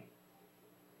 20.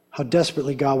 How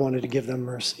desperately God wanted to give them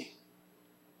mercy.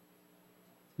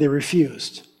 They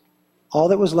refused. All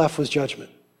that was left was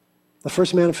judgment. The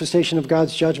first manifestation of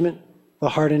God's judgment, the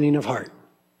hardening of heart.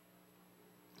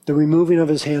 The removing of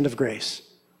his hand of grace.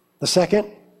 The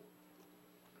second,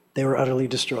 they were utterly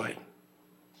destroyed.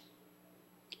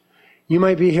 You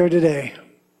might be here today,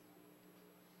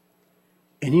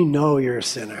 and you know you're a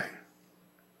sinner.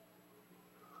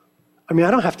 I mean,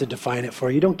 I don't have to define it for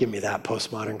you. Don't give me that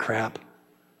postmodern crap.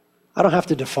 I don't have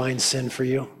to define sin for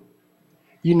you.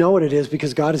 You know what it is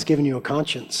because God has given you a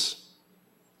conscience.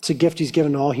 It's a gift he's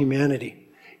given to all humanity.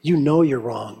 You know you're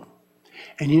wrong.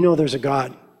 And you know there's a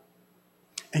God.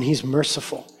 And he's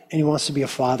merciful. And he wants to be a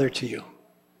father to you.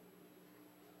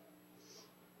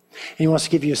 And he wants to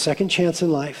give you a second chance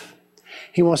in life.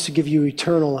 He wants to give you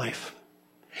eternal life.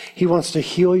 He wants to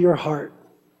heal your heart.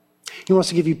 He wants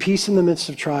to give you peace in the midst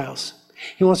of trials.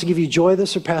 He wants to give you joy that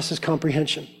surpasses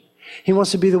comprehension. He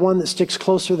wants to be the one that sticks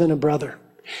closer than a brother.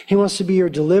 He wants to be your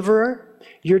deliverer,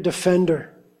 your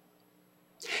defender.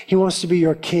 He wants to be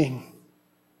your king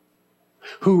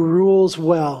who rules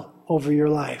well over your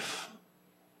life.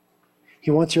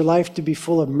 He wants your life to be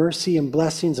full of mercy and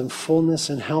blessings and fullness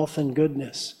and health and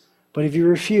goodness. But if you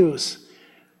refuse,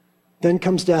 then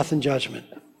comes death and judgment.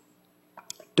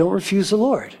 Don't refuse the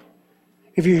Lord.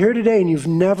 If you're here today and you've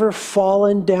never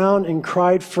fallen down and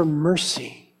cried for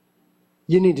mercy,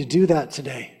 you need to do that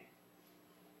today.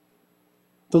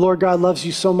 The Lord God loves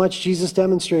you so much, Jesus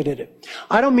demonstrated it.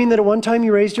 I don't mean that at one time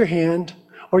you raised your hand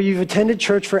or you've attended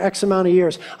church for X amount of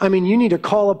years. I mean, you need to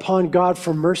call upon God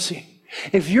for mercy.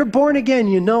 If you're born again,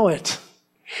 you know it.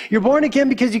 You're born again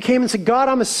because you came and said, God,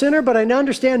 I'm a sinner, but I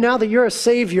understand now that you're a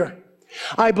Savior.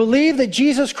 I believe that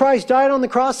Jesus Christ died on the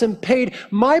cross and paid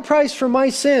my price for my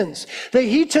sins, that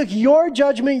he took your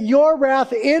judgment, your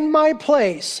wrath in my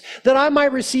place, that I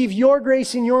might receive your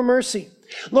grace and your mercy.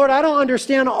 Lord, I don't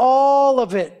understand all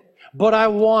of it, but I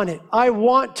want it. I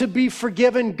want to be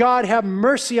forgiven. God, have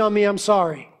mercy on me. I'm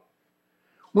sorry.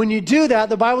 When you do that,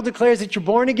 the Bible declares that you're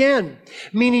born again,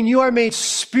 meaning you are made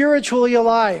spiritually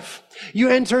alive. You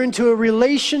enter into a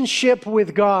relationship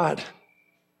with God.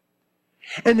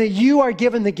 And that you are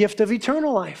given the gift of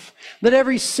eternal life. That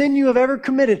every sin you have ever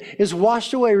committed is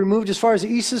washed away, removed as far as the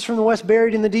east is from the west,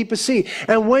 buried in the deepest sea.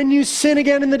 And when you sin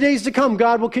again in the days to come,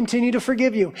 God will continue to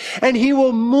forgive you. And he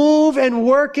will move and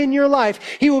work in your life.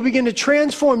 He will begin to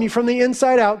transform you from the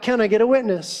inside out. Can I get a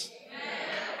witness?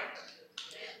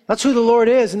 That's who the Lord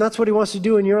is, and that's what he wants to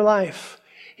do in your life.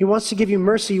 He wants to give you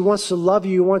mercy. He wants to love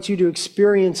you. He wants you to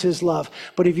experience his love.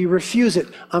 But if you refuse it,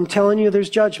 I'm telling you, there's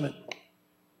judgment.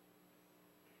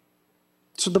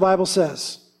 That's what the Bible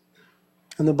says.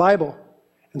 And the Bible,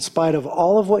 in spite of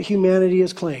all of what humanity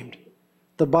has claimed,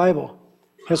 the Bible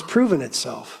has proven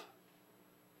itself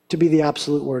to be the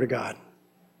absolute Word of God.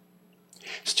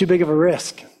 It's too big of a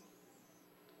risk.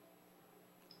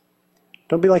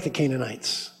 Don't be like the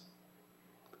Canaanites.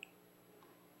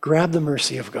 Grab the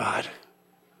mercy of God.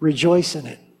 Rejoice in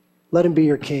it. Let him be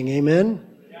your king. Amen?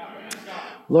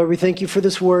 Lord, we thank you for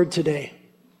this word today.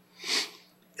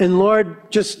 And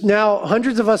Lord, just now,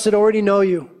 hundreds of us that already know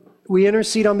you, we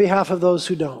intercede on behalf of those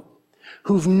who don't,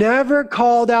 who've never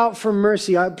called out for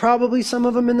mercy. Probably some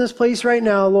of them in this place right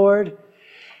now, Lord.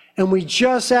 And we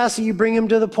just ask that you bring them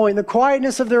to the point, in the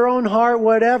quietness of their own heart,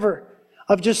 whatever,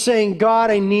 of just saying,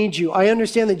 God, I need you. I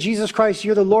understand that Jesus Christ,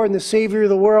 you're the Lord and the Savior of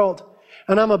the world.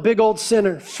 And I'm a big old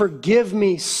sinner. Forgive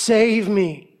me. Save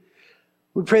me.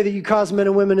 We pray that you cause men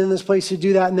and women in this place to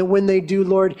do that, and that when they do,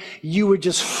 Lord, you would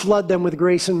just flood them with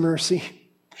grace and mercy.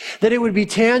 That it would be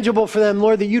tangible for them,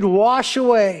 Lord, that you'd wash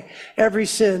away every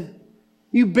sin.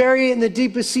 You bury it in the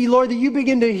deepest sea, Lord, that you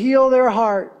begin to heal their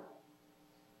heart.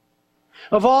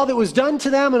 Of all that was done to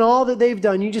them and all that they've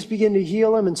done, you just begin to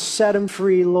heal them and set them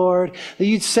free, Lord. That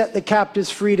you'd set the captives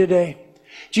free today.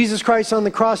 Jesus Christ, on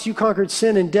the cross, you conquered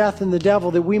sin and death and the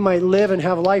devil, that we might live and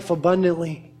have life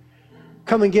abundantly.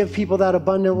 Come and give people that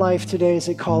abundant life today as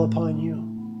they call upon you.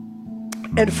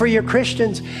 And for your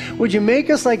Christians, would you make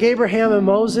us like Abraham and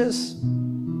Moses?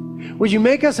 Would you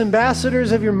make us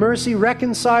ambassadors of your mercy,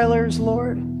 reconcilers,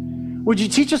 Lord? Would you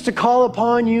teach us to call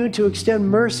upon you to extend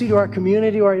mercy to our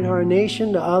community or to our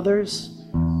nation, to others?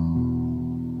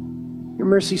 Your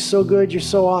mercy's so good, you're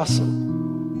so awesome.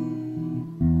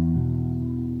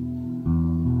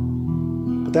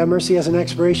 But that mercy has an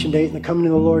expiration date, and the coming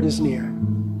of the Lord is near.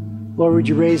 Lord, would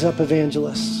you raise up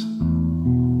evangelists,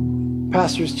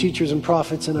 pastors, teachers, and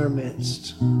prophets in our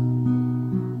midst.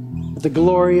 That the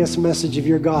glorious message of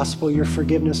your gospel, your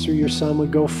forgiveness through your Son,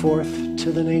 would go forth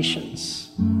to the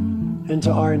nations and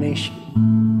to our nation.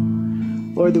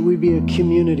 Lord, that we be a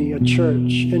community, a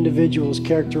church, individuals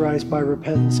characterized by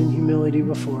repentance and humility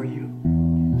before you.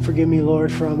 Forgive me,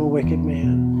 Lord, for I'm a wicked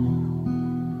man.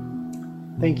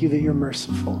 Thank you that you're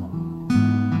merciful.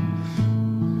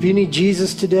 If you need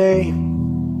Jesus today,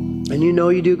 and you know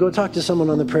you do, go talk to someone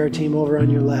on the prayer team over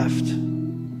on your left.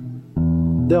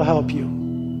 They'll help you.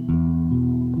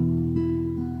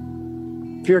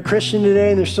 If you're a Christian today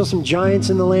and there's still some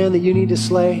giants in the land that you need to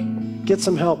slay, get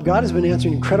some help. God has been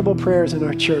answering incredible prayers in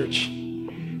our church.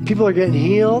 People are getting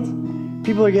healed.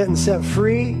 People are getting set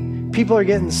free. People are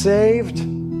getting saved.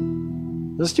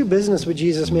 Let's do business with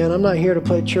Jesus, man. I'm not here to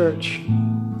play church.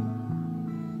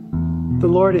 The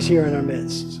Lord is here in our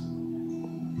midst.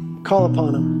 Call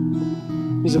upon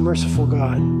him. He's a merciful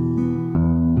God.